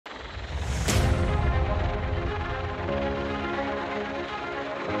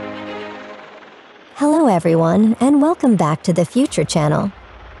everyone, and welcome back to the Future Channel.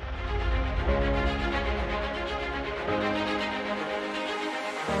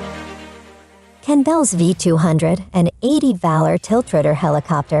 Can Bell's V-200, an 80-valor tiltrotor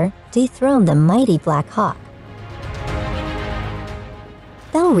helicopter, dethrone the mighty Black Hawk?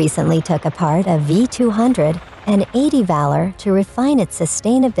 Bell recently took apart a V-200, an 80-valor, to refine its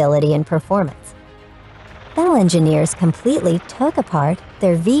sustainability and performance. Bell engineers completely took apart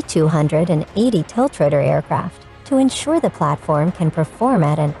their V-280 tiltrotor aircraft to ensure the platform can perform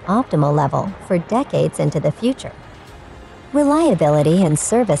at an optimal level for decades into the future. Reliability and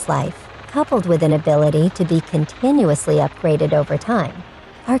service life, coupled with an ability to be continuously upgraded over time,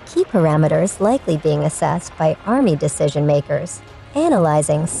 are key parameters likely being assessed by Army decision-makers,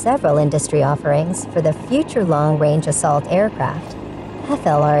 analyzing several industry offerings for the Future Long-Range Assault Aircraft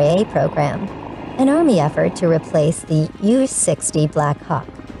 (FLRAA) program, an Army effort to replace the U-60 Black Hawk.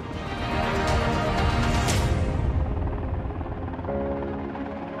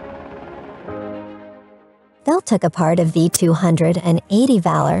 Bell took apart a V-280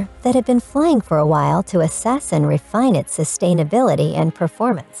 Valor that had been flying for a while to assess and refine its sustainability and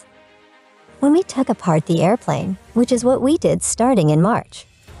performance. When we took apart the airplane, which is what we did starting in March,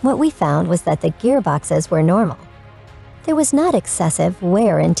 what we found was that the gearboxes were normal. There was not excessive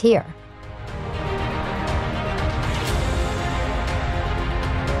wear and tear.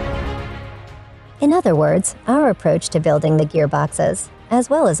 In other words, our approach to building the gearboxes, as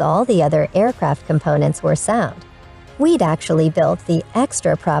well as all the other aircraft components, were sound. We'd actually built the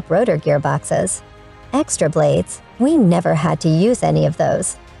extra prop rotor gearboxes. Extra blades, we never had to use any of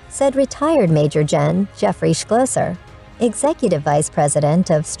those, said retired Major Gen Jeffrey Schlosser, Executive Vice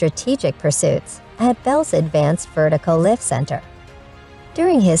President of Strategic Pursuits at Bell's Advanced Vertical Lift Center.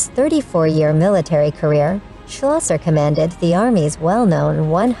 During his 34-year military career, Schlosser commanded the Army's well-known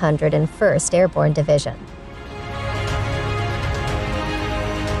 101st Airborne Division.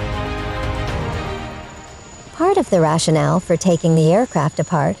 Part of the rationale for taking the aircraft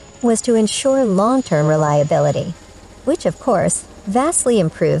apart was to ensure long-term reliability, which, of course, vastly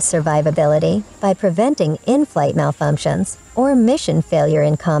improves survivability by preventing in-flight malfunctions or mission failure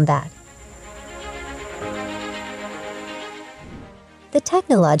in combat. The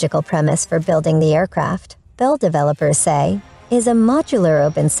technological premise for building the aircraft, Bell developers say, is a modular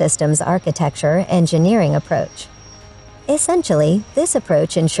open systems architecture engineering approach. Essentially, this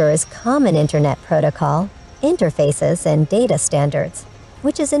approach ensures common Internet protocol, interfaces, and data standards,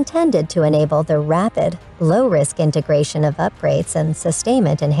 which is intended to enable the rapid, low-risk integration of upgrades and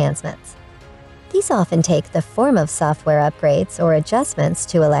sustainment enhancements. These often take the form of software upgrades or adjustments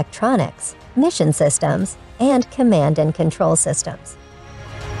to electronics, mission systems, and command and control systems.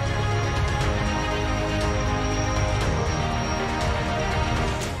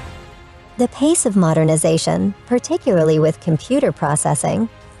 The pace of modernization, particularly with computer processing,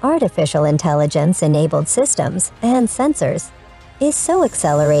 artificial intelligence-enabled systems, and sensors, is so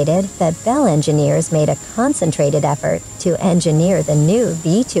accelerated that Bell engineers made a concentrated effort to engineer the new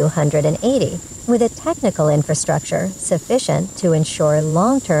V-280 with a technical infrastructure sufficient to ensure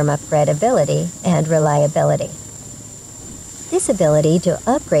long-term upgradability and reliability. This ability to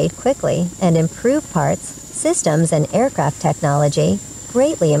upgrade quickly and improve parts, systems, and aircraft technology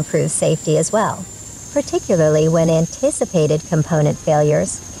greatly improves safety as well, particularly when anticipated component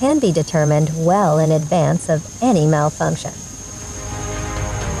failures can be determined well in advance of any malfunction.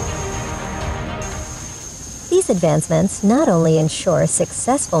 These advancements not only ensure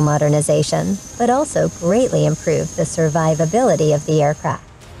successful modernization, but also greatly improve the survivability of the aircraft.